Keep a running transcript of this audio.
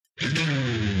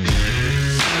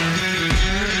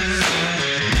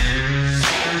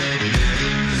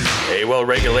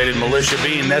well-regulated militia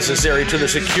being necessary to the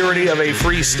security of a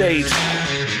free state,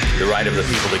 the right of the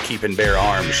people to keep and bear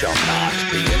arms shall not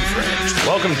be infringed.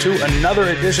 Welcome to another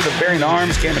edition of Bearing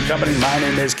Arms, Cam and Company. My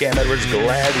name is Cam Edwards.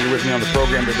 Glad you're with me on the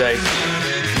program today.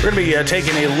 We're going to be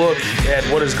taking a look at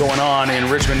what is going on in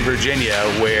Richmond, Virginia,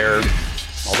 where,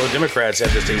 although Democrats have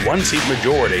just a one-seat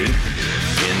majority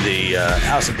in the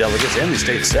House of Delegates and the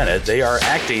state Senate, they are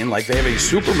acting like they have a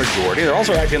supermajority. They're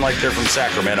also acting like they're from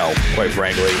Sacramento, quite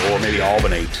frankly, or maybe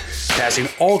Albany, passing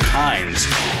all kinds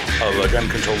of gun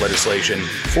control legislation.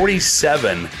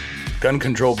 47 gun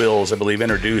control bills, I believe,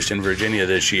 introduced in Virginia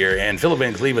this year. And Philip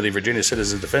Van Cleave of the Virginia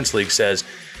Citizens Defense League says,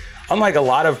 unlike a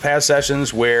lot of past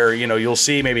sessions where, you'll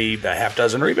see maybe a half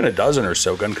dozen or even a dozen or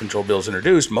so gun control bills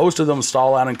introduced, most of them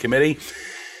stall out in committee.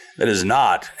 That is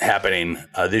not happening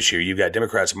this year. You've got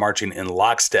Democrats marching in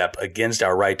lockstep against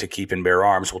our right to keep and bear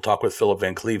arms. We'll talk with Philip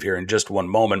Van Cleave here in just one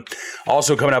moment.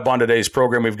 Also coming up on today's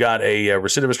program, we've got a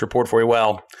recidivist report for you.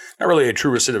 Well, not really a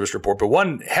true recidivist report, but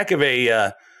one heck of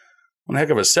a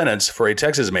sentence for a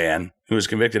Texas man who was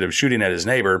convicted of shooting at his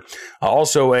neighbor.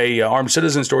 Also a armed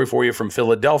citizen story for you from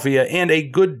Philadelphia, and a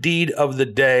good deed of the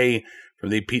day from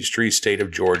the Peachtree state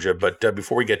of Georgia. But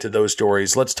before we get to those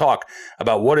stories, let's talk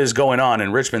about what is going on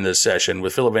in Richmond this session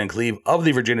with Philip Van Cleave of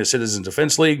the Virginia Citizens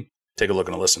Defense League. Take a look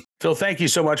and a listen. Phil, thank you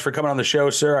so much for coming on the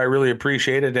show, sir. I really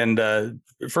appreciate it. And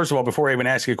first of all, before I even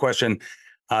ask you a question,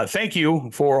 thank you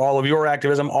for all of your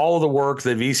activism, all of the work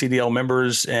that VCDL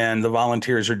members and the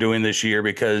volunteers are doing this year,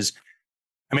 because,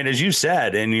 as you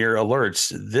said in your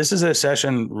alerts, this is a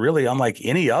session really unlike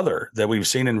any other that we've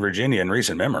seen in Virginia in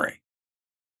recent memory.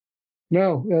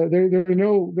 No, there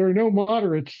are no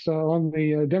moderates on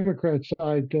the Democrat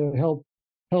side to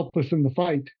help us in the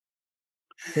fight.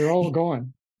 They're all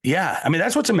gone. Yeah,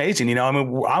 that's what's amazing.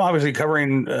 I'm obviously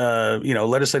covering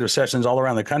legislative sessions all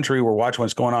around the country. We're watching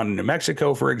what's going on in New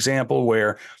Mexico, for example,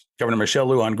 where Governor Michelle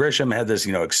Lujan Grisham had this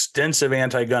extensive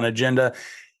anti-gun agenda,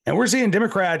 and we're seeing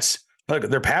Democrats, look,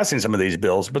 they're passing some of these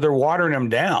bills, but they're watering them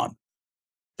down.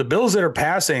 The bills that are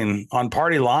passing on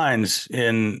party lines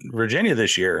in Virginia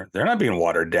this year, they're not being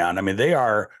watered down. They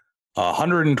are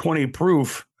 120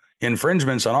 proof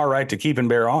infringements on our right to keep and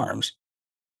bear arms.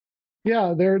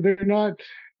 Yeah, they're not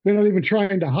even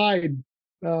trying to hide,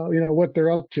 what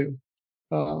they're up to.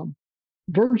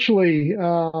 Virtually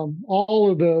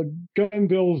all of the gun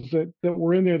bills that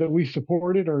were in there that we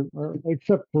supported, are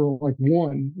except for like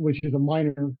one, which is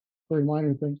a very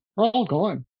minor thing, are all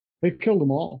gone. They killed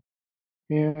them all.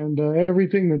 And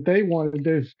everything that they wanted,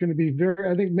 there's going to be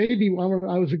I think maybe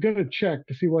I was going to check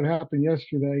to see what happened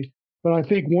yesterday, but I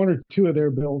think one or two of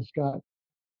their bills got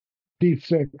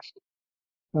D6'd.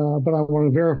 But I want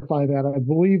to verify that. I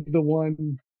believe the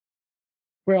one,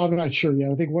 well, I'm not sure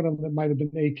yet. I think one of them might have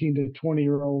been 18 to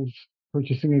 20-year-olds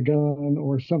purchasing a gun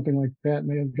or something like that,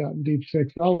 may have gotten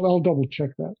D6. I'll double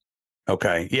check that.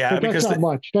 Okay. Yeah. But that's not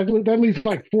much. That leaves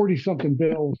like 40-something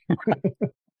bills.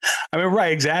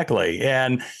 Right, exactly.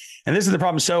 And this is the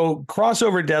problem. So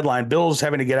crossover deadline, bills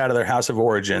having to get out of their house of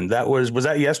origin. Was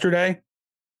that yesterday?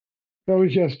 That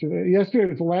was yesterday. Yesterday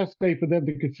was the last day for them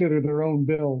to consider their own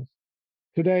bills.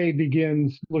 Today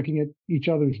begins looking at each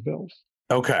other's bills.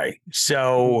 Okay.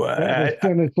 So the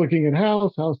Senate's looking at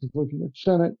House is looking at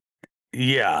Senate.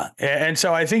 Yeah. And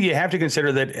so I think you have to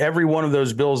consider that every one of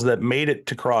those bills that made it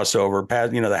to crossover,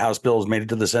 the House bills made it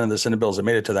to the Senate bills that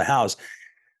made it to the House,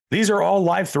 these are all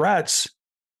live threats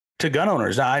to gun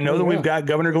owners. Now, I know that we've got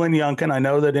Governor Glenn Youngkin. I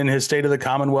know that in his State of the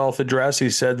Commonwealth address, he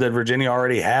said that Virginia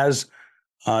already has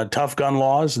tough gun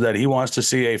laws, that he wants to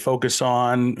see a focus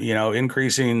on,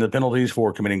 increasing the penalties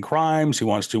for committing crimes. He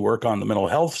wants to work on the mental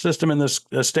health system in this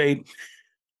state.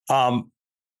 But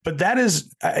that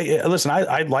is, listen,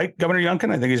 I like Governor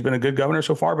Youngkin. I think he's been a good governor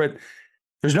so far, but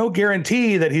there's no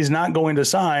guarantee that he's not going to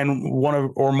sign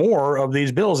one or more of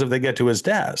these bills if they get to his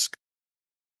desk.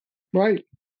 Right.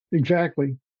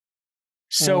 Exactly.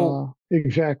 So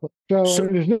exactly. So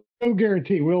there's no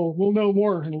guarantee. We'll know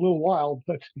more in a little while,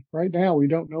 but right now we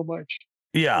don't know much.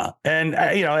 Yeah. And,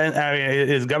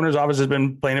 his governor's office has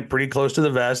been playing it pretty close to the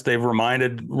vest. They've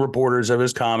reminded reporters of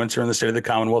his comments during the State of the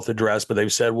Commonwealth address, but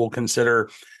they've said we'll consider,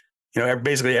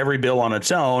 basically every bill on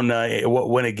its own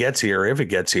when it gets here, if it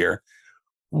gets here.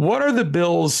 What are the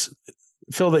bills,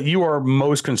 Phil, that you are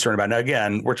most concerned about? Now,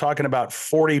 again, we're talking about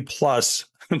 40 plus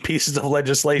pieces of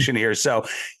legislation here. So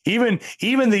even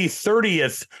the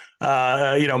 30th,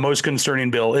 most concerning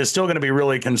bill is still going to be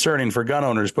really concerning for gun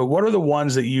owners. But what are the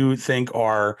ones that you think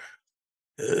are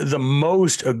the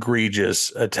most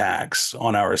egregious attacks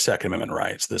on our Second Amendment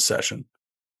rights this session?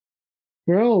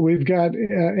 Well, we've got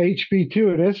HB2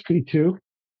 and SB2,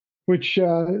 which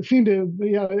seem to,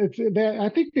 I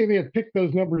think they may have picked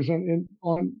those numbers on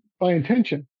by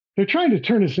intention. They're trying to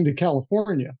turn us into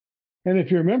California. And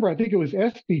if you remember, I think it was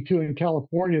SB2 in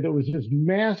California that was this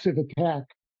massive attack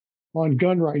on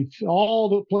gun rights. All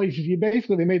the places,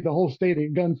 they made the whole state a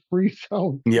gun-free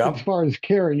zone Yep. as far as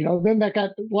carry. Then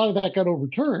a lot of that got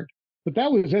overturned. But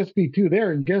that was SB2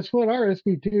 there. And guess what? Our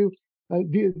SB2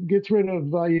 gets rid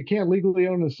of, you can't legally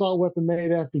own an assault weapon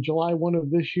made after July 1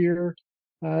 of this year.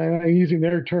 Using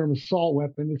their term, assault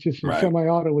weapon. It's just a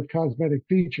semi-auto with cosmetic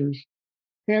features.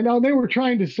 And they were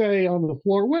trying to say on the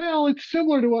floor, well, it's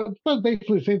similar to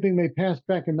basically the same thing they passed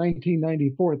back in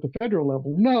 1994 at the federal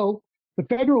level. No, the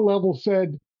federal level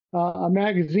said a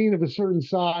magazine of a certain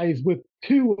size with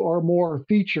 2 or more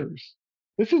features.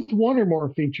 This is 1 or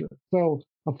more feature. So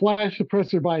a flash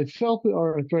suppressor by itself,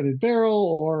 or a threaded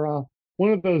barrel, or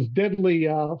one of those deadly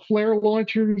flare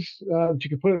launchers that you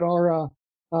can put in our.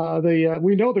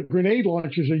 We know the grenade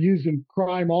launchers are used in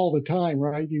crime all the time,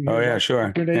 right?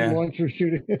 Sure. Grenade launchers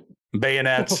shooting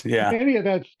bayonets. Yeah. Any of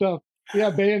that stuff. Yeah,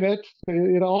 bayonets.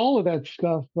 All of that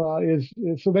stuff is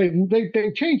so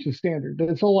they changed the standard.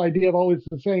 This whole idea of always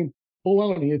the same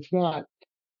baloney. It's not.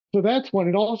 So that's one.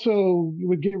 It also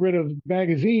would get rid of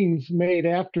magazines made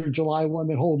after July 1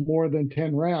 that hold more than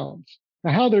 10 rounds.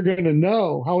 Now, how they're going to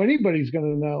know, how anybody's going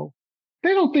to know, they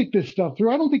don't think this stuff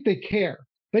through. I don't think they care.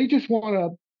 They just want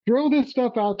to throw this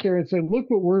stuff out there and say, look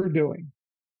what we're doing.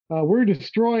 We're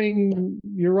destroying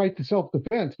your right to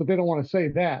self-defense, but they don't want to say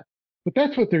that. But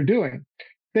that's what they're doing.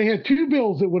 They had 2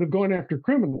 bills that would have gone after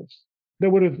criminals.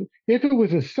 That would have, if it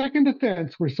was a second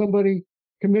offense where somebody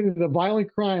committed a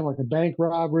violent crime like a bank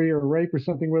robbery or rape or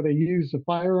something where they used a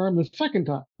firearm the second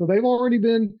time. So they've already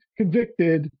been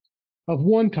convicted of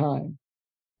one time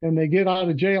and they get out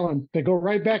of jail and they go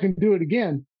right back and do it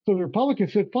again. So the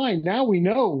Republicans said, fine, now we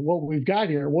know what we've got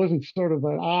here. It wasn't sort of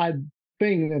an odd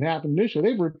thing that happened initially.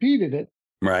 They've repeated it.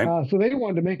 Right. So they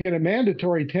wanted to make it a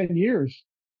mandatory 10 years.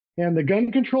 And the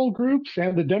gun control groups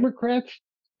and the Democrats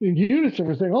in unison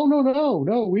were saying, oh,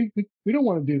 no, we don't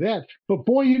want to do that. But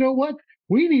boy, you know what?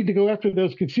 We need to go after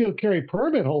those concealed carry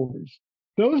permit holders.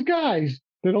 Those guys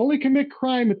that only commit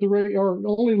crime at the rate or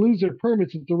only lose their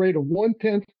permits at the rate of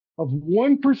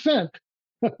 0.1%.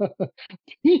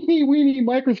 Teeny weeny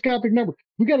microscopic number.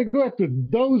 We got to go after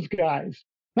those guys,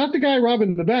 not the guy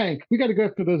robbing the bank. We got to go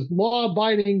after those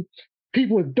law-abiding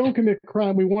people that don't commit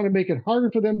crime. We want to make it harder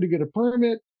for them to get a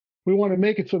permit. We want to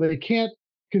make it so they can't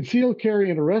conceal carry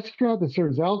in a restaurant that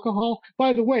serves alcohol.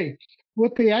 By the way,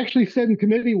 what they actually said in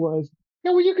committee was,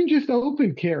 yeah, well, you can just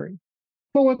open carry.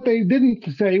 But what they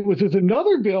didn't say was there's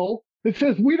another bill that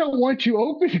says we don't want you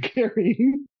open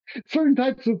carrying certain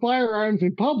types of firearms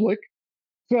in public.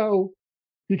 So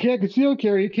you can't conceal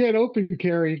carry, you can't open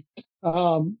carry.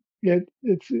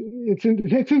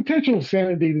 It's intentional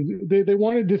sanity. They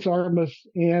want to disarm us,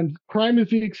 and crime is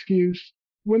the excuse.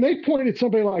 When they point at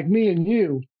somebody like me and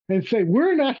you and say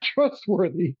we're not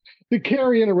trustworthy to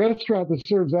carry in a restaurant that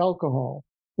serves alcohol,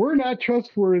 we're not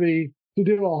trustworthy to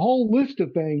do a whole list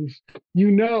of things, you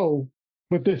know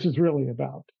what this is really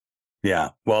about. Yeah.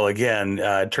 Well, again,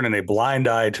 turning a blind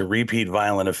eye to repeat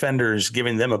violent offenders,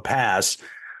 giving them a pass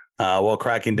while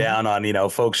cracking down on,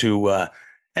 folks who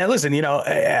and listen,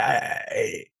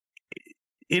 it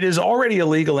is already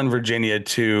illegal in Virginia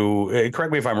to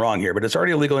correct me if I'm wrong here, but it's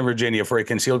already illegal in Virginia for a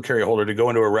concealed carry holder to go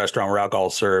into a restaurant where alcohol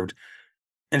is served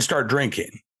and start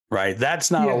drinking. Right.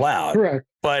 That's not allowed. Correct.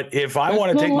 But if I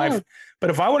want to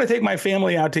take my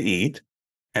family out to eat,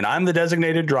 and I'm the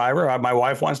designated driver, my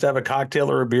wife wants to have a cocktail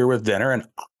or a beer with dinner, and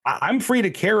I'm free to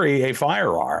carry a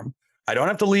firearm. I don't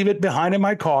have to leave it behind in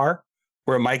my car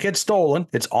where it might get stolen.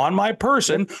 It's on my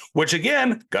person, which,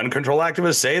 again, gun control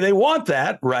activists say they want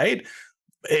that, right?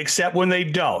 Except when they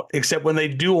don't, except when they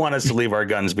do want us to leave our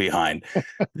guns behind.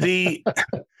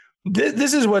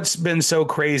 This is what's been so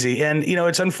crazy. And,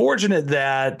 it's unfortunate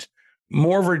that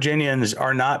more Virginians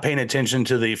are not paying attention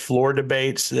to the floor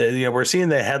debates. We're seeing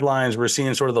the headlines. We're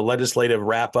seeing sort of the legislative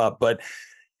wrap up. But,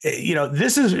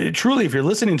 this is truly, if you're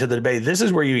listening to the debate, this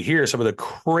is where you hear some of the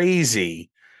crazy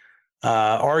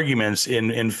arguments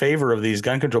in favor of these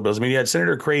gun control bills. I mean, you had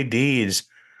Senator Craig Deeds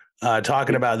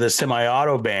talking about this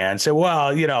semi-auto ban. Say,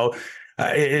 well,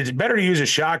 it's better to use a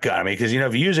shotgun. I mean, because,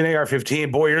 if you use an AR-15,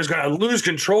 boy, you're just going to lose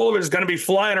control of it. It's going to be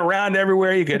flying around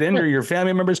everywhere. You could injure your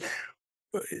family members.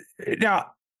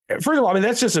 Now, first of all, I mean,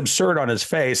 that's just absurd on his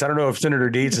face. I don't know if Senator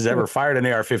Deeds has ever fired an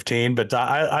AR-15, but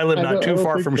I live not too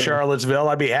far from Charlottesville.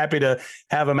 I'd be happy to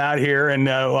have him out here, and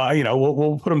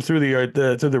we'll put him through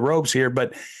the ropes here.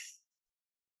 But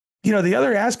the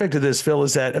other aspect of this, Phil,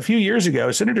 is that a few years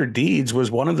ago, Senator Deeds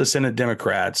was one of the Senate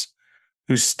Democrats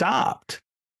who stopped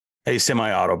a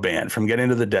semi-auto ban from getting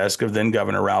to the desk of then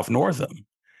Governor Ralph Northam.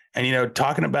 And,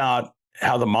 talking about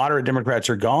how the moderate Democrats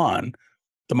are gone,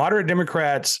 the moderate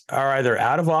Democrats are either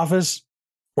out of office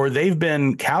or they've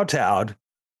been kowtowed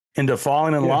into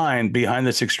falling in line behind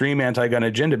this extreme anti-gun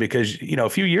agenda. Because, a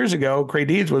few years ago, Craig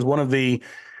Deeds was one of the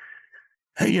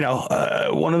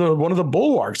one of the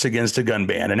bulwarks against a gun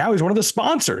ban, and now he's one of the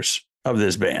sponsors of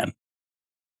this ban.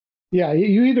 Yeah,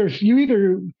 you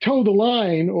either toe the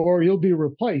line or you'll be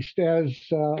replaced, as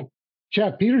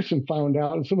Chad Peterson found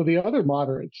out, and some of the other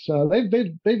moderates. You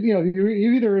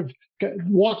either have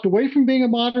walked away from being a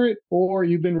moderate or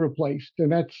you've been replaced.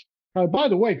 And that's, by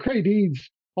the way, Craig Deeds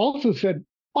also said,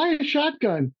 buy a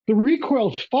shotgun. The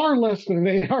recoil's far less than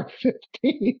an AR-15.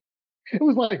 It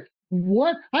was like,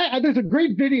 what? There's a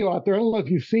great video out there. I don't know if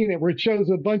you've seen it, where it shows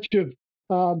a bunch of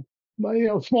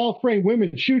small frame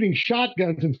women shooting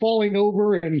shotguns and falling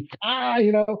over, and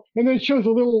then it shows a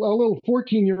little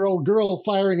 14-year-old girl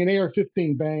firing an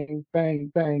AR-15, bang,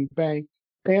 bang, bang, bang.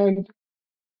 And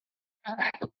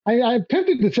I'm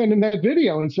tempted to send him that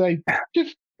video and say,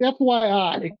 just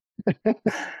FYI.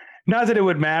 Not that it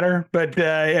would matter, but,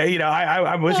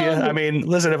 I'm with you. I mean,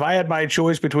 listen, if I had my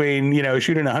choice between,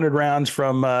 shooting 100 rounds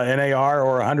from an AR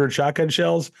or 100 shotgun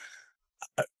shells,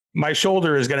 my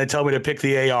shoulder is going to tell me to pick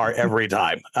the AR every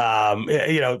time.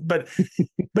 But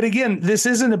again, this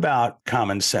isn't about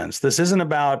common sense. This isn't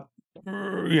about,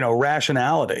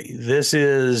 rationality. This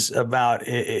is about,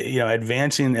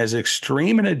 advancing as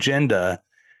extreme an agenda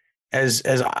as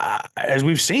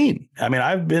we've seen. I mean,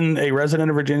 I've been a resident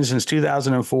of Virginia since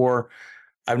 2004.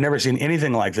 I've never seen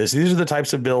anything like this. These are the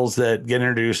types of bills that get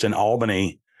introduced in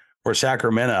Albany or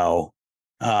Sacramento.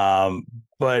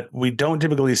 But we don't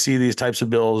typically see these types of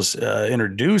bills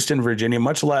introduced in Virginia,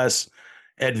 much less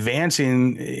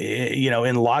advancing,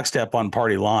 in lockstep on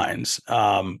party lines.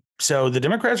 So the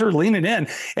Democrats are leaning in.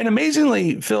 And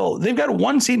amazingly, Phil, they've got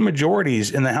 1-seat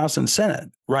majorities in the House and Senate,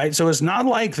 right? So it's not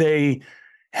like they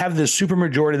have this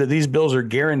supermajority that these bills are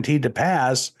guaranteed to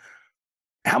pass.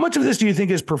 How much of this do you think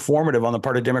is performative on the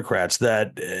part of Democrats,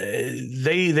 that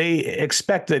they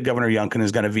expect that Governor Youngkin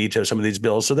is going to veto some of these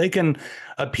bills so they can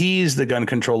appease the gun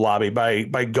control lobby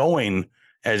by going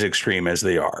as extreme as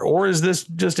they are? Or is this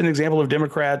just an example of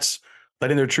Democrats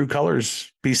letting their true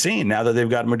colors be seen now that they've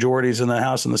got majorities in the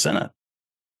House and the Senate?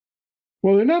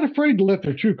 Well, they're not afraid to let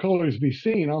their true colors be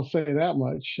seen. I'll say that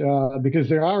much, because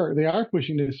they are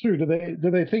pushing this through.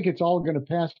 Do they think it's all going to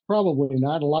pass? Probably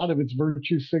not. A lot of it's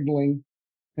virtue signaling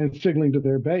and signaling to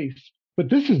their base. But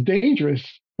this is dangerous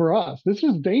for us. This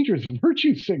is dangerous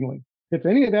virtue signaling. If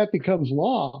any of that becomes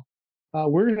law,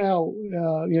 we're now,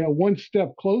 one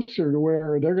step closer to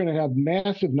where they're going to have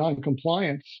massive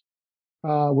noncompliance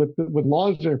with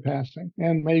laws they're passing,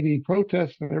 and maybe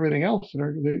protests and everything else.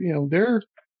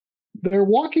 They're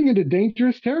walking into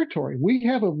dangerous territory. We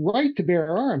have a right to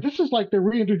bear arms. This is like they're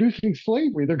reintroducing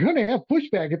slavery. They're going to have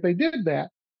pushback if they did that.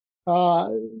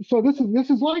 So this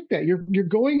is like that. You're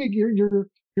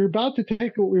about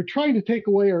to you're trying to take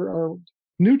away or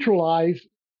neutralize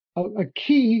a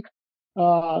key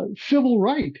civil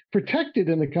right protected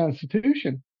in the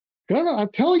Constitution. I'm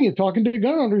telling you, talking to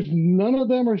gun owners, none of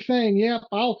them are saying, "Yeah,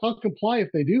 I'll comply if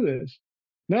they do this."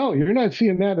 No, you're not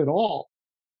seeing that at all.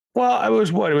 Well,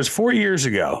 it was 4 years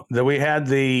ago that we had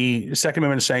the Second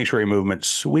Amendment sanctuary movement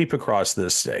sweep across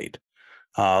this state.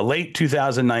 Late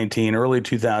 2019, early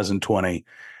 2020. And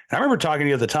I remember talking to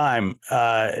you at the time,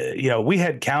 we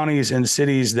had counties and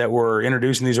cities that were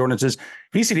introducing these ordinances.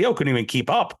 VCDO couldn't even keep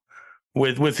up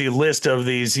with the list of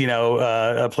these,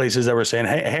 places that were saying,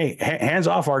 hey, hands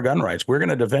off our gun rights. We're going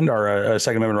to defend our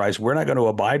Second Amendment rights. We're not going to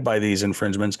abide by these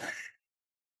infringements.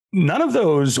 None of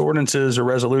those ordinances or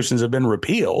resolutions have been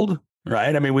repealed,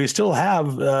 right? I mean, we still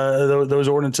have those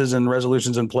ordinances and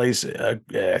resolutions in place,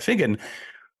 I think, in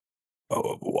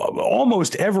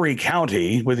almost every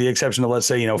county, with the exception of, let's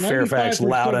say, Fairfax,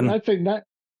 Loudoun. I'd say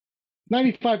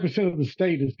 95% of the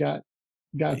state has got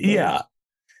those. Yeah.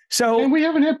 So, and we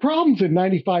haven't had problems in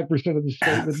 95% of the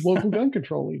state with local gun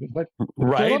control, even, but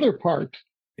right. The other part.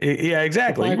 Yeah,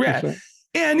 exactly. Yeah.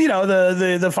 And,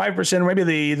 the 5%,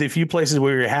 maybe the few places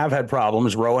where we have had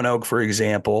problems, Roanoke, for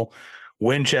example,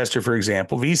 Winchester, for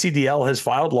example, VCDL has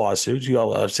filed lawsuits. You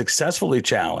all have successfully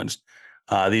challenged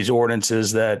these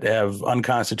ordinances that have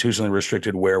unconstitutionally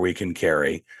restricted where we can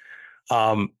carry.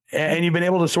 And you've been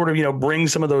able to sort of, bring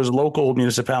some of those local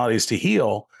municipalities to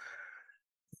heel.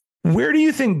 Where do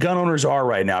you think gun owners are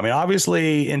right now? I mean,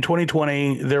 obviously, in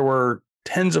 2020, there were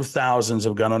tens of thousands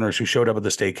of gun owners who showed up at the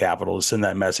state capitol to send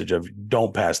that message of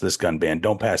don't pass this gun ban,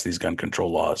 don't pass these gun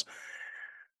control laws.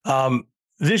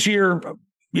 This year,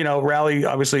 rally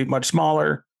obviously much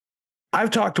smaller. I've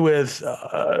talked with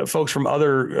folks from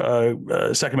other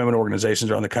Second Amendment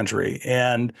organizations around the country,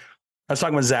 and I was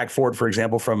talking with Zach Ford, for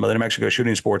example, from the New Mexico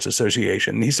Shooting Sports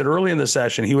Association. And he said early in the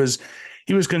session he was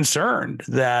concerned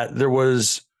that there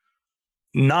was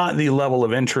not the level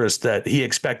of interest that he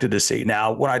expected to see.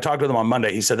 Now, when I talked with him on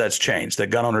Monday, he said that's changed, that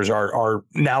gun owners are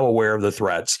now aware of the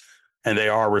threats and they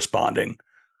are responding.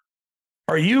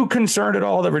 Are you concerned at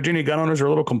all that Virginia gun owners are a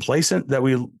little complacent, that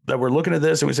we're looking at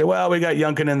this and we say, well, we got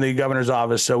Youngkin in the governor's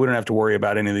office, so we don't have to worry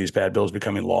about any of these bad bills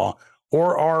becoming law?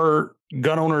 Or are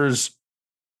gun owners,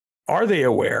 are they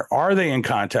aware? Are they in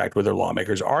contact with their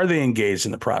lawmakers? Are they engaged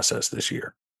in the process this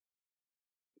year?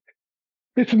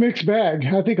 It's a mixed bag.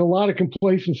 I think a lot of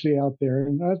complacency out there,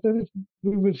 and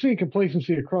we've been seeing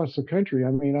complacency across the country.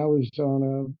 I mean, I was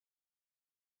on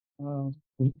a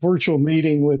virtual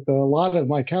meeting with a lot of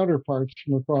my counterparts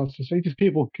from across the state, just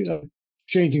people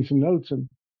changing some notes, and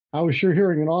I was sure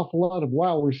hearing an awful lot of,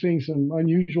 wow, we're seeing some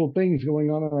unusual things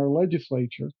going on in our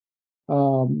legislature,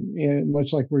 and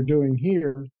much like we're doing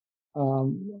here.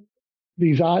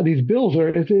 These bills are,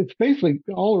 it's basically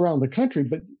all around the country,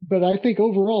 but I think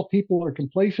overall people are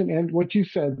complacent, and what you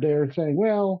said, they're saying,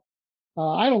 well,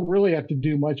 I don't really have to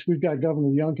do much. We've got Governor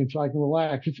Youngkin, so I can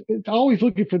relax. It's always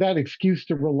looking for that excuse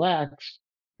to relax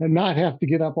and not have to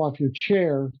get up off your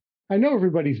chair. I know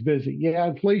everybody's busy. Yeah,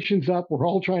 inflation's up. We're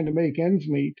all trying to make ends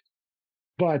meet,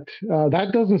 but that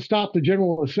doesn't stop the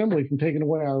General Assembly from taking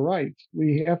away our rights.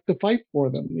 We have to fight for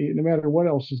them, no matter what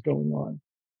else is going on.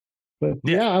 But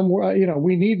yeah,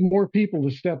 we need more people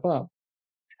to step up.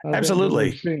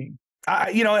 Absolutely. Seeing.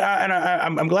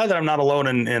 I'm glad that I'm not alone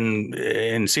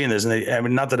in seeing this. And I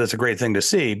mean, not that it's a great thing to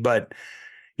see, but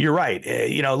you're right.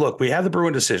 Look, we have the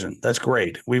Bruin decision. That's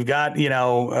great. We've got,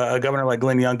 a governor like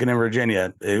Glenn Youngkin in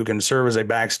Virginia who can serve as a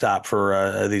backstop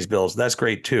for these bills. That's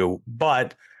great too.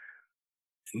 But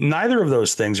neither of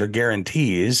those things are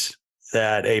guarantees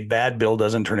that a bad bill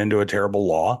doesn't turn into a terrible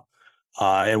law.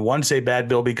 And once a bad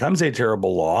bill becomes a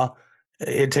terrible law,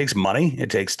 it takes money. It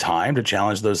takes time to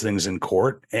challenge those things in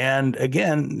court. And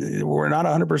again, we're not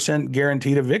 100%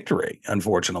 guaranteed a victory,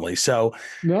 unfortunately. So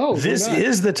this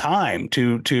is the time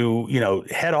to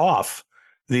head off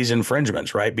these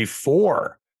infringements, right?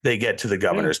 Before they get to the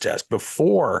governor's desk,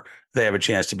 before they have a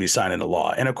chance to be signed into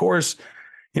law. And of course,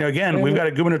 again, we've got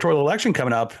a gubernatorial election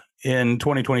coming up in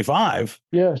 2025.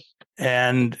 Yes.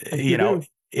 And,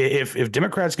 if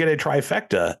Democrats get a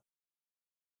trifecta,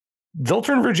 they'll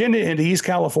turn Virginia into East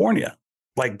California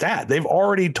like that. They've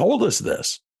already told us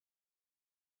this.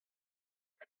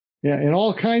 Yeah, in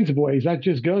all kinds of ways, not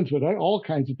just guns, but all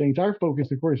kinds of things. Our focus,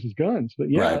 of course, is guns. But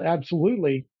yeah, right.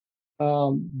 Absolutely.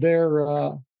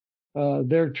 They're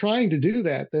trying to do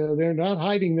that. They're not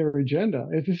hiding their agenda.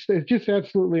 It's just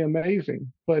absolutely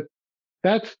amazing. But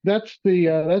that's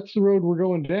the road we're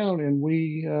going down, and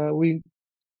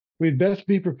we'd best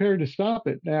be prepared to stop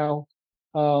it. Now,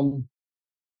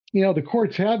 the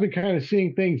courts have been kind of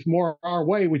seeing things more our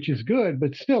way, which is good,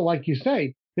 but still, like you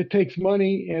say, it takes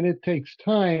money and it takes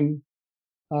time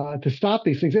to stop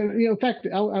these things. And, in fact,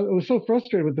 I was so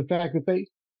frustrated with the fact that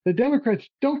the Democrats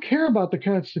don't care about the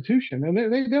Constitution, and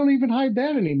they don't even hide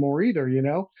that anymore either,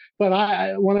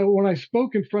 But when I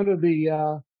spoke in front of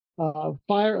the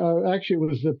actually, it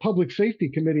was the Public Safety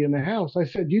Committee in the House, I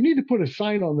said, you need to put a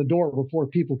sign on the door before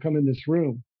people come in this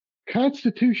room.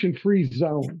 Constitution-free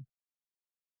zone.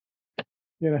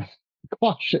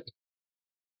 Caution.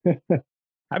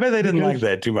 I bet they didn't like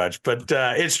that too much, but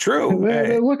it's true.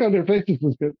 The look on their faces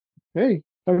was good. Hey,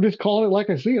 I'm just calling it like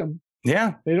I see them.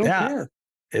 Yeah. They don't care.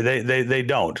 They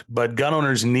don't, but gun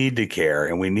owners need to care,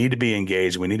 and we need to be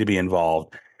engaged. We need to be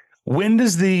involved. When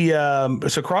does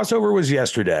so crossover was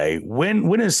yesterday.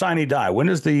 When is Sine Die? When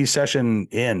does the session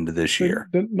end this year?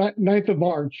 The 9th of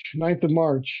March. 9th of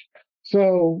March.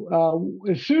 So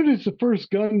as soon as the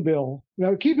first gun bill,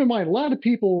 now keep in mind, a lot of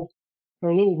people are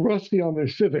a little rusty on their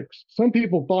civics. Some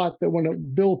people thought that when a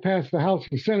bill passed the House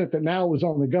and Senate that now it was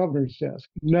on the governor's desk.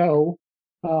 No.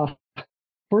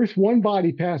 First, one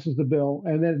body passes the bill,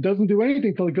 and then it doesn't do anything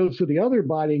until it goes to the other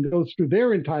body and goes through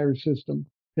their entire system.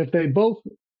 If they both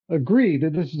agree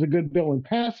that this is a good bill and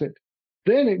pass it,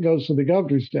 then it goes to the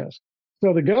governor's desk.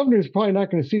 So the governor's probably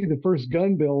not going to see the first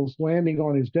gun bills landing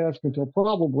on his desk until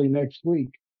probably next week,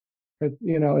 at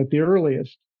the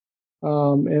earliest.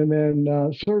 And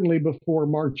then certainly before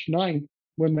March 9th,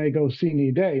 when they go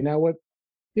sine die. Now,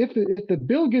 if the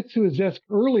bill gets to his desk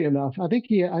early enough, I think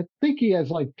he has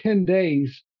like 10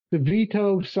 days to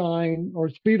veto, sign, or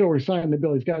sign the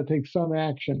bill. He's got to take some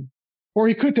action. Or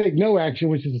he could take no action,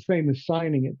 which is the same as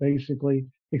signing it, basically,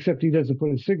 except he doesn't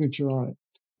put his signature on it.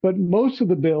 But most of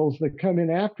the bills that come in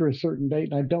after a certain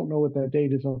date, and I don't know what that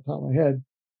date is off the top of my head,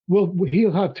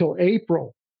 he'll have till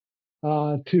April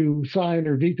to sign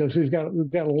or veto. So we've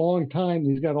got a long time.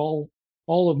 He's got all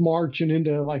of March and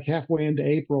into like halfway into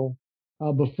April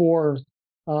before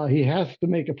he has to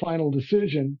make a final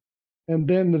decision. And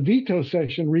then the veto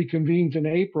session reconvenes in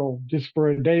April just for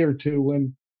a day or two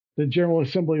when the General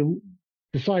Assembly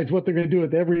decides what they're going to do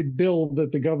with every bill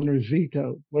that the governor's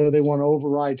vetoed, whether they want to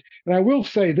override. And I will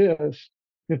say this,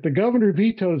 if the governor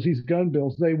vetoes these gun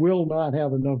bills, they will not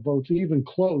have enough votes, even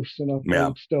close enough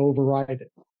votes to override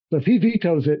it. So if he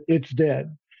vetoes it, it's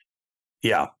dead.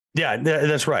 Yeah,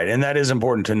 that's right. And that is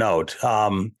important to note.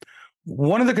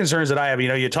 One of the concerns that I have,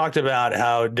 you talked about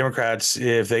how Democrats,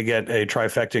 if they get a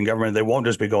trifecta in government, they won't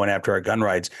just be going after our gun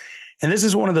rights. And this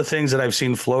is one of the things that I've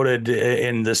seen floated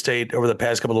in the state over the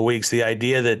past couple of weeks, the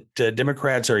idea that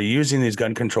Democrats are using these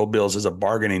gun control bills as a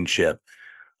bargaining chip.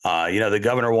 The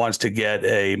governor wants to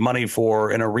get money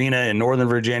for an arena in Northern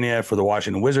Virginia for the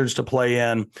Washington Wizards to play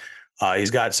in.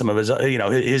 He's got some of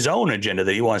his own agenda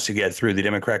that he wants to get through the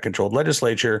Democrat-controlled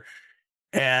legislature.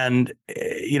 And,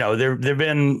 there've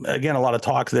been, again, a lot of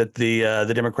talk that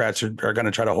the Democrats are going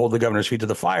to try to hold the governor's feet to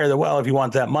the fire, that, well, if you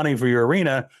want that money for your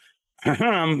arena,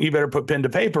 you better put pen to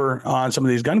paper on some of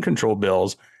these gun control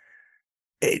bills.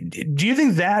 Do you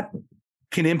think that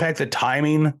can impact the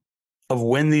timing of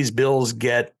when these bills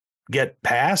get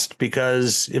passed?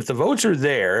 Because if the votes are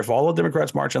there, if all the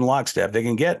Democrats march in lockstep, they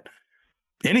can get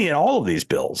any and all of these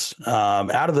bills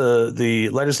out of the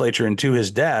legislature and to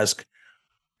his desk.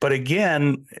 But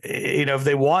again, if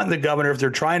they want the governor, if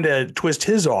they're trying to twist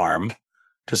his arm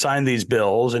to sign these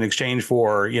bills in exchange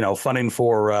for, funding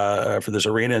for this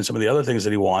arena and some of the other things that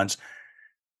he wants,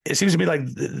 it seems to me like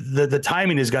the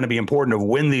timing is going to be important of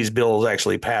when these bills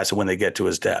actually pass and when they get to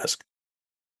his desk.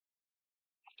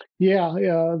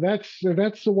 Yeah, that's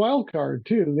the wild card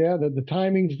too. Yeah, the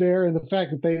timing's there, and the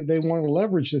fact that they want to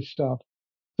leverage this stuff.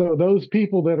 So those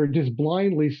people that are just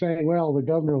blindly saying, well, the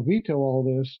governor will veto all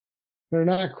this, they're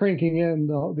not cranking in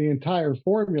the entire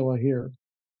formula here.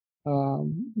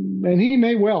 And he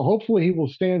may well, hopefully he will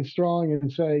stand strong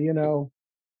and say,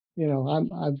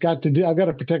 I've got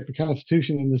to protect the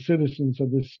Constitution and the citizens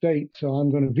of this state. So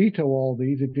I'm going to veto all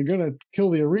these. If you're going to kill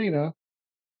the arena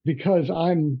because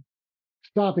I'm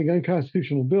stopping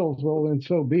unconstitutional bills, well, then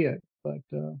so be it. But,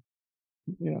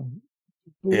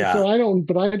 yeah. So I don't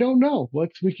know.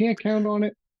 We can't count on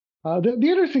it. The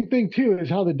interesting thing too is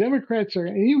how the Democrats are,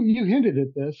 and you hinted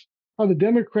at this, how the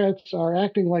Democrats are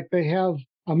acting like they have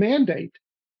a mandate.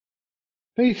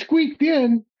 They squeaked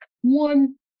in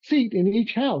one seat in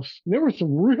each house. There were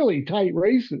some really tight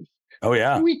races. Oh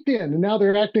yeah, squeaked in, and now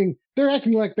they're acting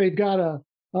like they've got a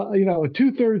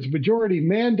 2/3 majority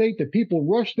mandate that people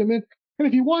rushed them in. And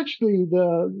if you watch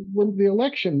the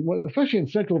election, especially in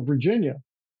Central Virginia,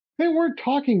 they weren't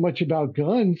talking much about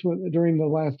guns during the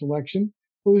last election.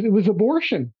 It was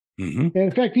abortion. Mm-hmm. And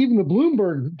in fact, even the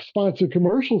Bloomberg-sponsored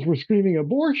commercials were screaming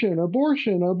abortion,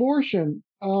 abortion, abortion.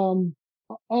 And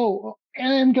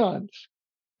guns.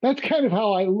 That's kind of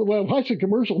how I watched the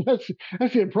commercial. That's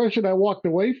the impression I walked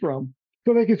away from.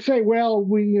 So they could say, well,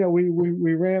 we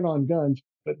ran on guns,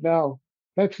 but no,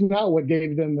 that's not what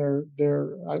gave them it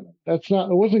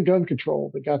wasn't gun control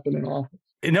that got them in office.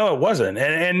 No, it wasn't.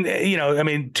 And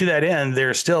to that end,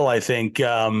 they're still, I think,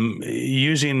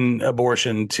 using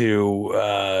abortion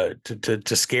to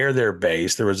scare their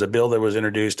base. There was a bill that was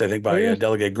introduced, I think, by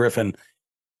Delegate Griffin.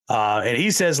 And he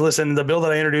says, listen, the bill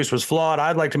that I introduced was flawed.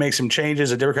 I'd like to make some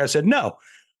changes. The Democrats said, no,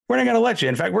 we're not going to let you.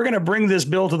 In fact, we're going to bring this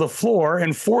bill to the floor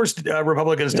and force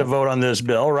Republicans to vote on this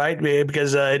bill, right?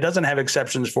 Because it doesn't have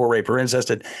exceptions for rape or incest.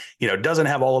 It, doesn't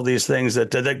have all of these things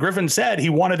that Griffin said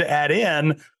he wanted to add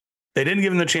in. They didn't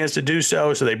give him the chance to do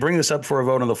so. So they bring this up for a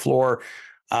vote on the floor.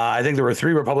 I think there were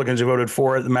 3 Republicans who voted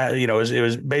for it. It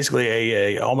was basically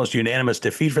a almost unanimous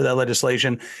defeat for that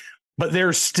legislation. But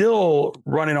they're still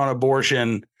running on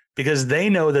abortion because they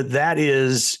know that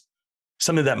is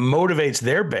something that motivates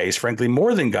their base, frankly,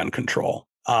 more than gun control.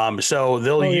 So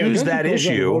they'll use that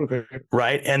issue,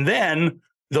 right? And then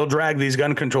they'll drag these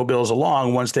gun control bills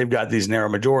along once they've got these narrow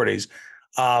majorities.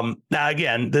 Now,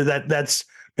 again, that's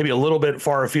maybe a little bit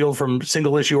far afield from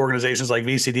single issue organizations like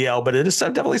VCDL, but it is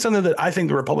definitely something that I think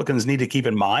the Republicans need to keep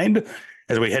in mind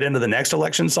as we head into the next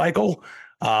election cycle,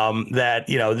 that,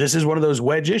 this is one of those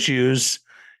wedge issues.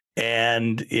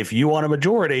 And if you want a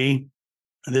majority,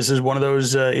 this is one of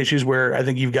those issues where I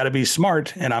think you've got to be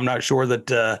smart. And I'm not sure that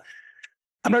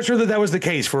that was the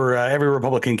case for every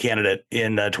Republican candidate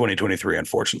in 2023,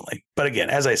 unfortunately. But again,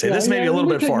 as I say, this may be a little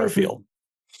bit far afield.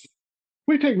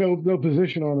 We take no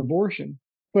position on abortion.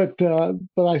 but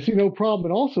I see no problem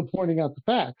in also pointing out the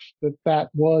facts that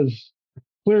was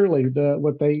clearly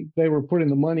what they were putting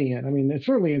the money in. I mean, it's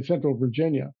certainly in Central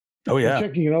Virginia Oh, and yeah.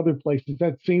 checking in other places.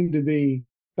 That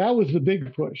was the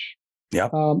big push.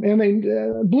 Yep. And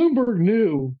Bloomberg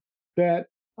knew that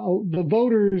the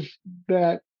voters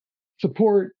that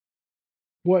support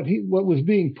what was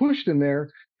being pushed in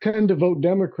there tend to vote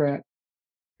Democrat,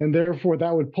 and therefore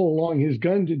that would pull along his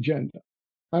gun agenda.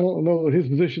 I don't know what his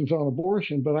position's on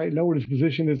abortion, but I know what his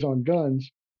position is on guns.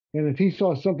 And if he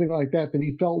saw something like that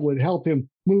he felt would help him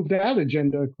move that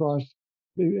agenda across,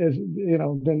 as you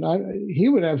know, then he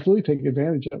would absolutely take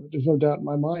advantage of it. There's no doubt in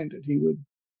my mind that he would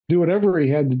do whatever he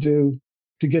had to do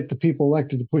to get the people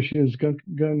elected to push his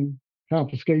gun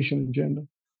confiscation agenda.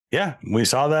 Yeah, we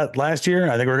saw that last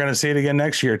year. I think we're going to see it again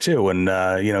next year, too. And,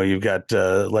 you've got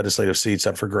legislative seats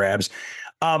up for grabs.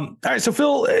 All right. So,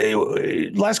 Phil,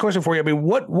 last question for you. I mean,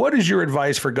 what is your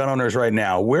advice for gun owners right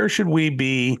now? Where should we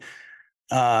be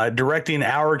directing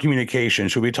our communication?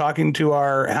 Should we be talking to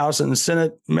our House and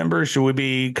Senate members? Should we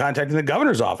be contacting the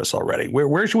governor's office already?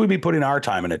 Where should we be putting our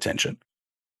time and attention?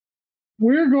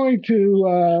 We're going to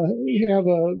have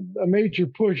a major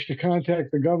push to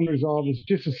contact the governor's office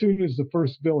just as soon as the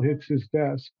first bill hits his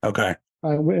desk. Okay.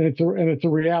 And it's a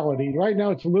reality. Right now,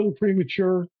 it's a little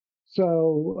premature.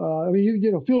 So, I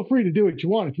mean, feel free to do what you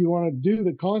want. If you want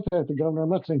to contact the governor, I'm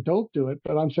not saying don't do it,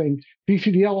 but I'm saying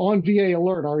VCDL on VA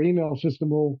Alert, our email system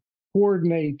will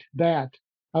coordinate that.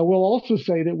 I will also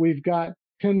say that we've got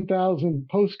 10,000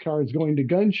 postcards going to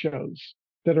gun shows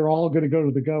that are all going to go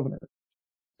to the governor.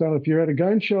 So if you're at a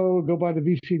gun show, go by the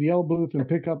VCDL booth and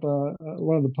pick up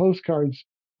one of the postcards.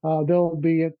 They'll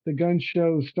be at the gun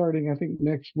show starting, I think,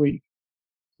 next week.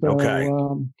 So, okay.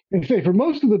 And say for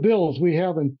most of the bills, we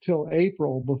have until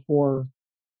April before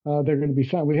they're going to be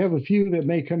signed. We have a few that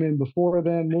may come in before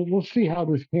then. We'll see how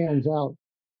this pans out.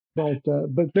 But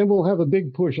then we'll have a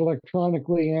big push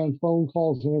electronically and phone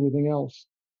calls and everything else.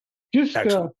 Just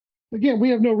again, we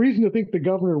have no reason to think the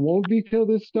governor won't veto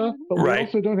this stuff, but we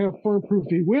also don't have firm proof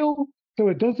he will. So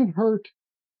it doesn't hurt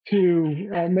to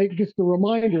make just a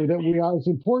reminder that it's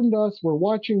important to us. We're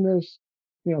watching this.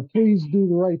 Please do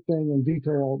the right thing and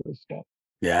veto all this stuff.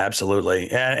 Yeah, absolutely.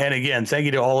 And again, thank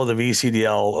you to all of the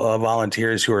VCDL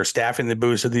volunteers who are staffing the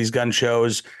booths of these gun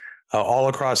shows all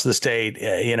across the state.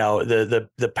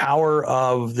 The power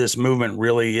of this movement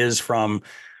really is from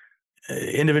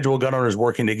individual gun owners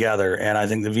working together. And I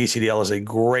think the VCDL is a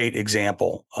great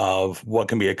example of what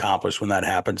can be accomplished when that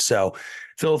happens. So,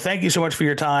 Phil, thank you so much for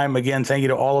your time. Again, thank you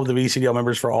to all of the VCDL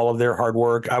members for all of their hard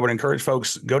work. I would encourage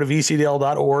folks, go to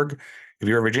vcdl.org. If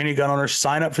you're a Virginia gun owner,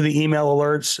 sign up for the email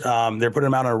alerts. They're putting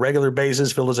them out on a regular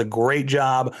basis. Phil does a great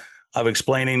job of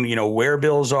explaining, where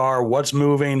bills are, what's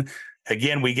moving.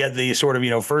 Again, we get the sort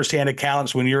of, firsthand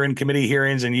accounts when you're in committee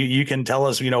hearings and you can tell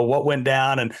us, what went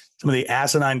down and some of the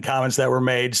asinine comments that were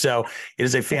made. So it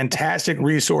is a fantastic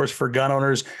resource for gun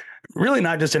owners, really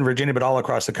not just in Virginia, but all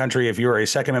across the country. If you're a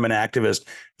Second Amendment activist,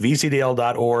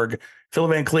 vcdl.org.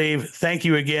 Philip Van Cleave, thank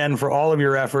you again for all of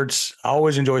your efforts. I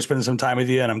always enjoy spending some time with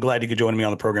you, and I'm glad you could join me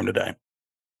on the program today.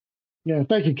 Yeah,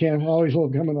 thank you, Ken. I always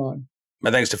love coming on.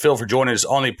 My thanks to Phil for joining us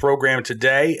on the program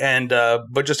today. And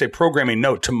but just a programming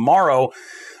note, tomorrow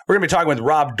we're going to be talking with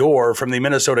Rob Dorr from the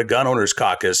Minnesota Gun Owners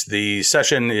Caucus. The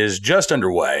session is just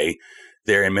underway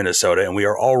there in Minnesota, and we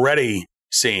are already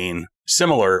seeing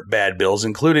similar bad bills,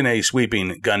 including a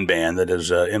sweeping gun ban that has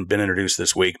been introduced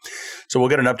this week. So we'll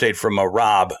get an update from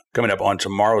Rob coming up on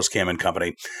tomorrow's Cam and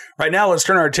Company. Right now, let's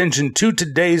turn our attention to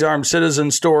today's Armed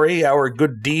Citizen story, our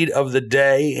good deed of the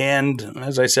day. And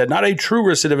as I said, not a true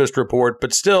recidivist report,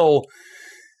 but still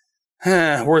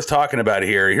worth talking about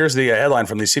here. Here's the headline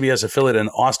from the CBS affiliate in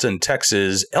Austin,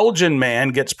 Texas. Elgin man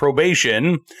gets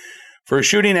probation for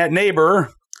shooting at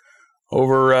neighbor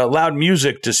over loud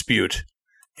music dispute.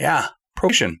 Yeah,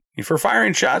 probation for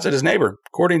firing shots at his neighbor.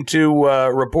 According to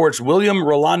reports, William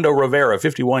Rolando Rivera,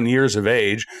 51 years of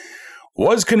age,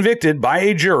 was convicted by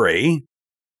a jury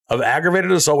of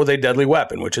aggravated assault with a deadly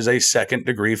weapon, which is a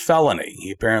second-degree felony.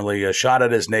 He apparently shot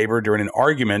at his neighbor during an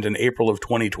argument in April of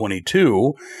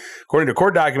 2022. According to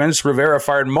court documents, Rivera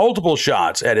fired multiple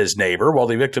shots at his neighbor while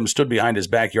the victim stood behind his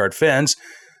backyard fence.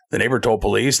 The neighbor told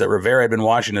police that Rivera had been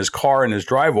washing his car in his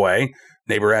driveway.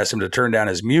 Neighbor asked him to turn down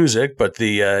his music, but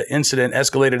the incident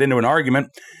escalated into an argument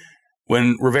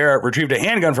when Rivera retrieved a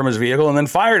handgun from his vehicle and then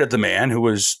fired at the man, who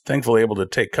was thankfully able to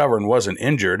take cover and wasn't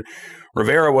injured.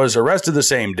 Rivera was arrested the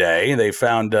same day. They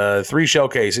found 3 shell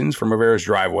casings from Rivera's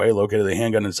driveway, located the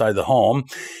handgun inside the home.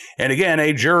 And again,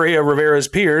 a jury of Rivera's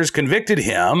peers convicted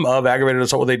him of aggravated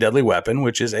assault with a deadly weapon,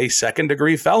 which is a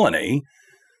second-degree felony.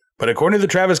 But according to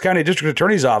the Travis County District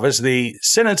Attorney's Office, the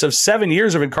sentence of 7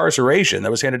 years of incarceration that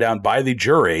was handed down by the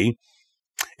jury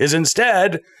is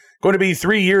instead going to be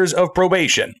 3 years of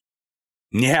probation.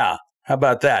 Yeah, how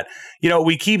about that?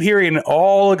 We keep hearing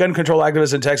all the gun control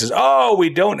activists in Texas, oh,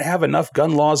 we don't have enough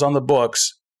gun laws on the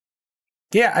books.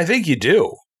 Yeah, I think you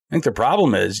do. I think the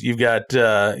problem is you've got,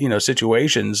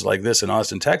 situations like this in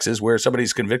Austin, Texas, where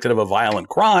somebody's convicted of a violent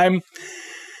crime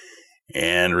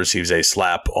and receives a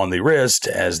slap on the wrist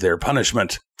as their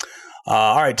punishment.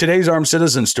 All right, today's armed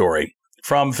citizen story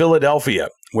from Philadelphia,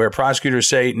 where prosecutors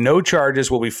say no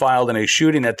charges will be filed in a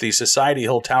shooting at the Society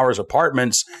Hill Towers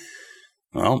apartments,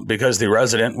 because the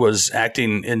resident was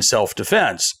acting in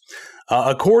self-defense.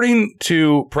 According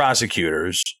to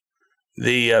prosecutors,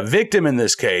 the victim in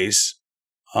this case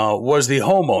was the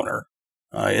homeowner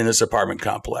in this apartment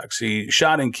complex. He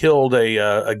shot and killed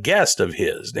a guest of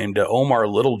his named Omar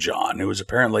Littlejohn, who was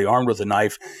apparently armed with a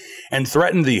knife and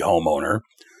threatened the homeowner.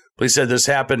 Police said this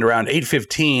happened around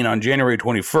 8:15 on January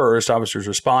 21st. Officers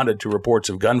responded to reports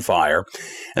of gunfire,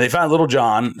 and they found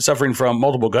Littlejohn suffering from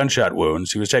multiple gunshot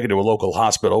wounds. He was taken to a local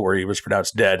hospital where he was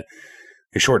pronounced dead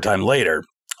a short time later.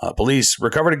 Police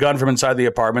recovered a gun from inside the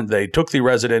apartment. They took the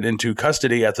resident into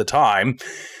custody at the time.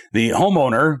 The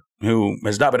homeowner, who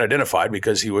has not been identified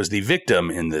because he was the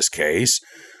victim in this case,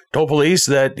 told police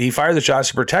that he fired the shots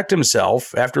to protect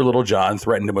himself after Littlejohn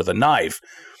threatened him with a knife.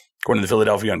 According to the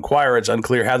Philadelphia Inquirer, it's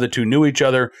unclear how the two knew each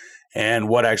other and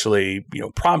what actually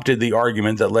prompted the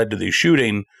argument that led to the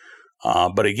shooting.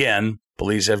 But again,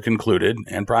 police have concluded,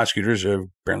 and prosecutors are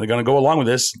apparently going to go along with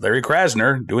this. Larry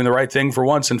Krasner doing the right thing for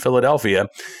once in Philadelphia,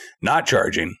 not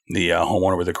charging the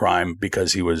homeowner with a crime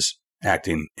because he was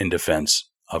acting in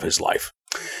defense of his life.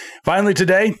 Finally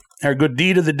today, our good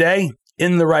deed of the day,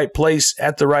 in the right place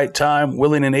at the right time,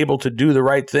 willing and able to do the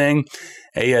right thing.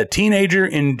 A teenager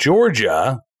in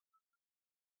Georgia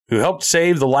who helped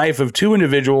save the life of two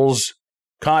individuals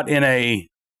caught in a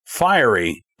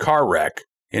fiery car wreck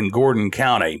in Gordon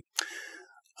County.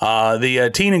 The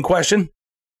teen in question,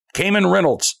 Cayman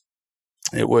Reynolds.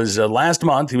 It was last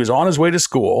month. He was on his way to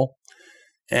school,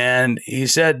 and he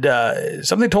said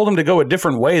something told him to go a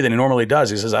different way than he normally does.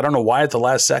 He says, I don't know why at the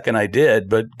last second I did,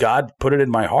 but God put it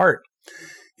in my heart.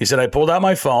 He said, I pulled out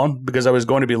my phone because I was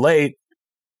going to be late,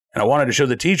 and I wanted to show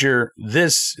the teacher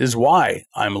this is why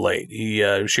I'm late. He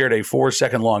shared a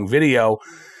 4-second long video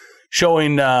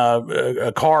showing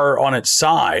a car on its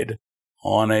side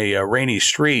on a rainy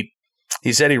street.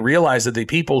 He said he realized that the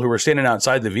people who were standing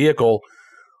outside the vehicle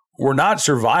were not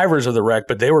survivors of the wreck,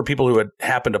 but they were people who had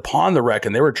happened upon the wreck,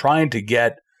 and they were trying to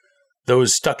get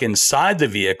those stuck inside the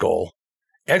vehicle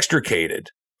extricated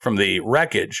from the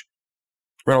wreckage.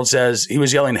 Reynolds says he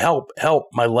was yelling, help, help,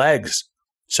 my legs.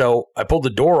 So I pulled the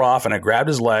door off and I grabbed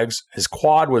his legs. His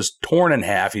quad was torn in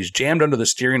half. He's jammed under the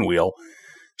steering wheel.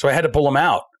 So I had to pull him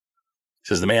out. He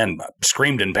says the man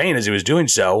screamed in pain as he was doing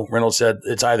so. Reynolds said,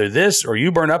 it's either this or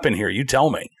you burn up in here. You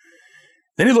tell me.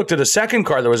 Then he looked at a second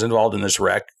car that was involved in this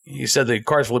wreck. He said the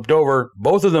cars flipped over,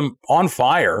 both of them on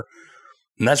fire.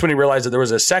 And that's when he realized that there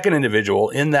was a second individual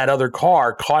in that other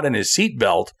car caught in his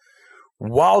seatbelt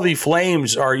while the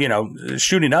flames are,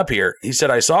 shooting up here. He said,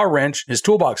 I saw a wrench. His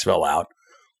toolbox fell out.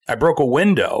 I broke a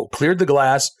window, cleared the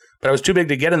glass, but I was too big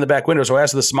to get in the back window. So I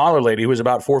asked the smaller lady, who was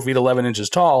about 4 feet 11 inches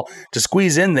tall, to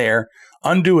squeeze in there,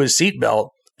 undo his seatbelt.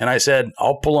 And I said,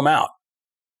 I'll pull him out.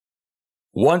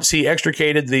 Once he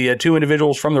extricated the two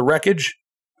individuals from the wreckage,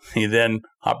 he then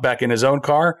hopped back in his own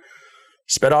car,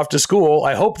 sped off to school.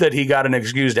 I hope that he got an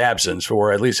excused absence,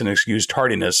 or at least an excused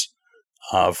tardiness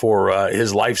for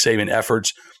his life-saving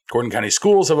efforts. Gordon County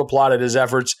schools have applauded his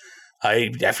efforts. I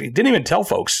didn't even tell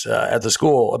folks at the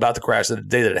school about the crash the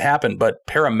day that it happened, but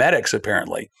paramedics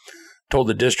apparently told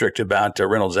the district about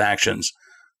Reynolds' actions.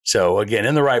 So again,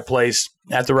 in the right place,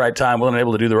 at the right time, willing and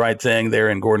able to do the right thing there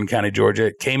in Gordon County,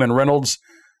 Georgia. Cayman Reynolds,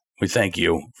 we thank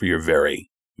you for your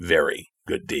very, very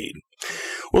good deed.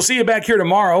 We'll see you back here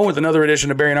tomorrow with another edition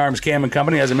of Bearing Arms Cam and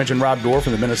Company. As I mentioned, Rob Dorr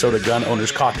from the Minnesota Gun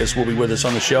Owners Caucus will be with us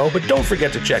on the show. But don't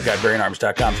forget to check out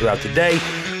BearingArms.com throughout the day.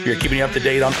 We are keeping you up to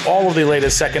date on all of the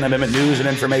latest Second Amendment news and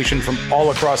information from all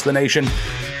across the nation.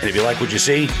 And if you like what you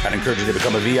see, I'd encourage you to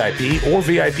become a VIP or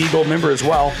VIP Gold member as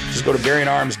well. Just go to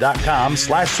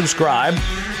BearingArms.com/subscribe.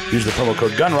 Use the promo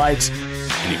code GUNRIGHTS.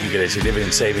 And you can get a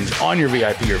significant savings on your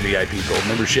VIP or VIP Gold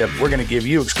membership. We're going to give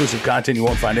you exclusive content you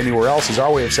won't find anywhere else as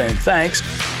our way of saying thanks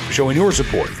for showing your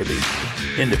support for the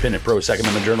independent pro-Second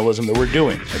Amendment journalism that we're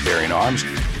doing at Bearing Arms.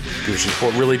 Your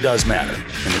support really does matter,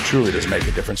 and it truly does make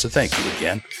a difference. So thank you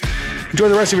again. Enjoy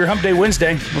the rest of your Hump Day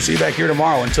Wednesday. We'll see you back here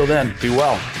tomorrow. Until then, be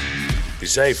well, be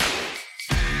safe,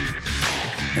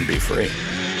 and be free.